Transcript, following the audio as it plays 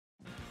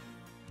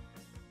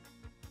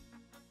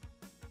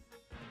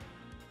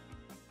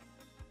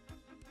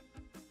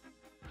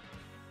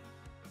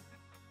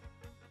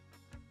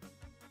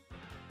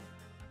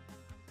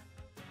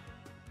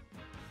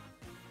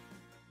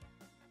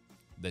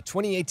The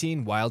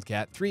 2018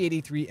 Wildcat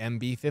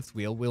 383MB fifth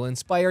wheel will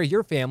inspire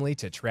your family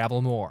to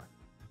travel more.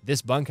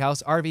 This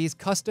bunkhouse RV's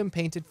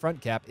custom-painted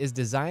front cap is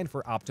designed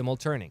for optimal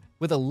turning,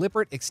 with a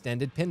Lippert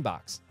extended pin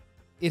box.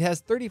 It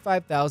has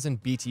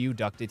 35,000 BTU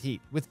ducted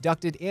heat, with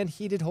ducted and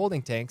heated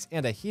holding tanks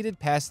and a heated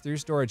pass-through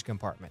storage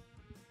compartment.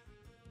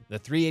 The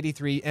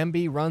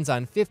 383MB runs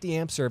on 50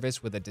 amp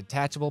service with a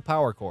detachable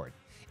power cord,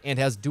 and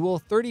has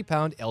dual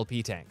 30-pound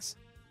LP tanks.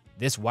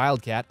 This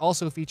Wildcat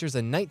also features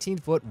a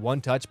 19-foot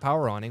one-touch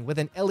power awning with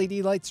an LED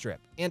light strip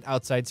and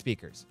outside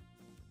speakers.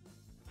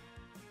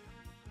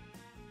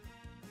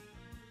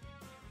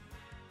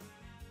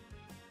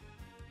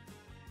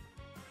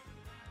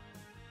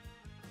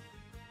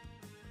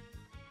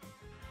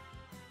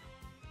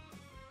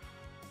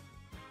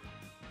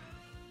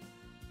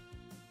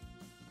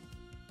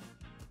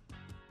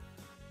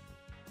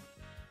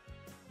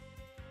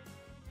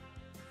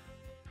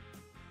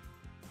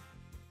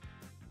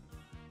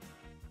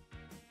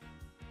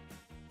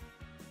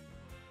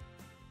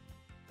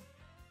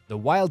 The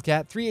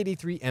Wildcat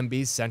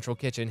 383MB's central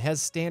kitchen has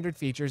standard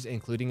features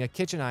including a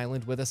kitchen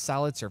island with a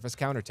solid surface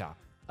countertop,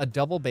 a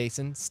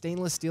double-basin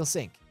stainless steel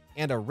sink,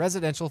 and a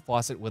residential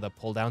faucet with a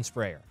pull-down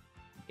sprayer.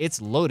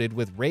 It's loaded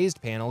with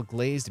raised panel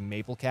glazed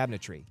maple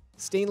cabinetry,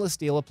 stainless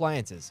steel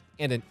appliances,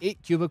 and an 8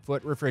 cubic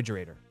foot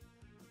refrigerator.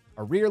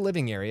 A rear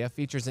living area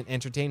features an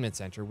entertainment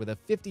center with a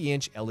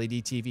 50-inch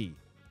LED TV,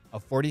 a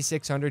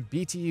 4600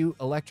 BTU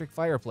electric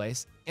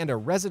fireplace, and a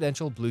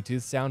residential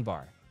Bluetooth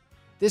soundbar.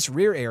 This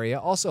rear area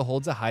also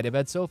holds a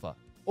hide-a-bed sofa,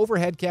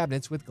 overhead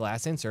cabinets with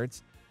glass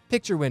inserts,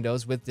 picture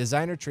windows with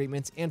designer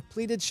treatments and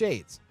pleated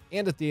shades,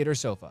 and a theater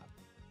sofa.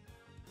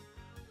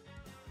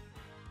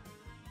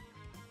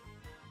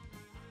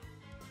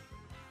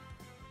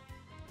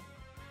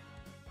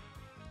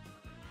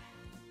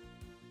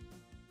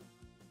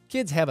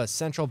 Kids have a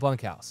central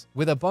bunkhouse,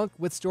 with a bunk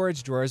with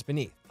storage drawers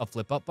beneath, a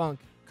flip-up bunk,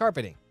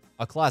 carpeting,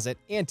 a closet,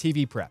 and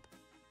TV prep.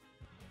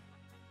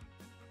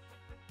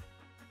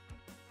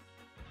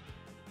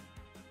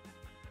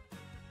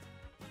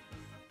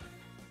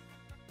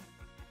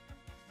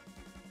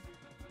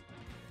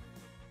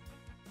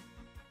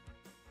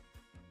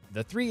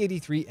 The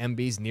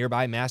 383MB's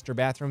nearby master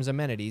bathroom's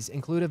amenities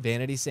include a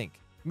vanity sink,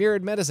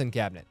 mirrored medicine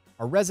cabinet,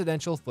 a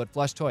residential foot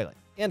flush toilet,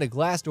 and a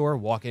glass door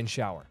walk-in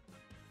shower.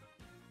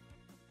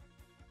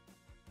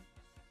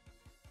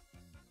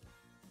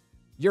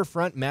 Your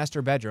front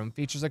master bedroom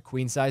features a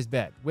queen-sized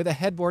bed with a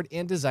headboard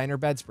and designer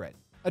bedspread,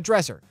 a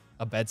dresser,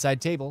 a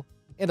bedside table,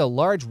 and a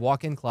large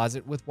walk-in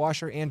closet with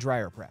washer and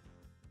dryer prep.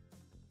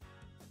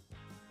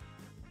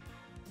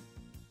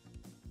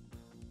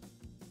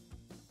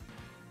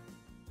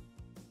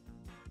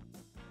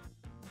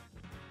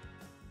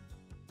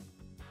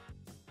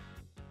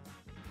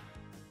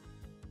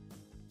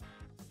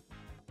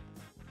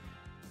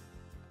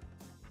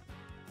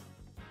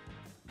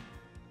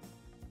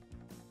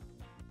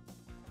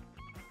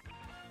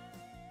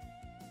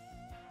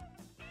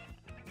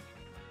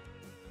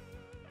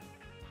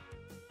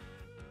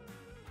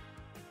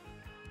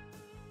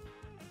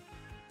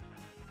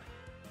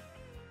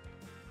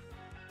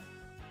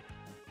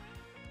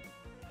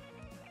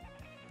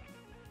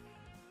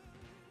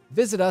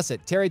 Visit us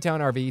at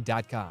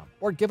TerryTownRV.com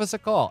or give us a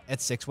call at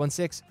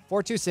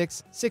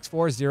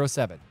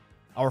 616-426-6407.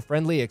 Our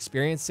friendly,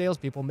 experienced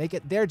salespeople make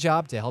it their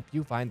job to help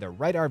you find the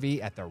right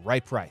RV at the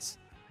right price.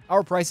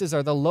 Our prices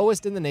are the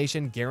lowest in the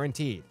nation,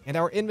 guaranteed, and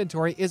our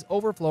inventory is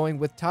overflowing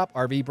with top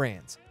RV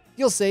brands.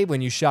 You'll save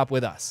when you shop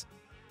with us.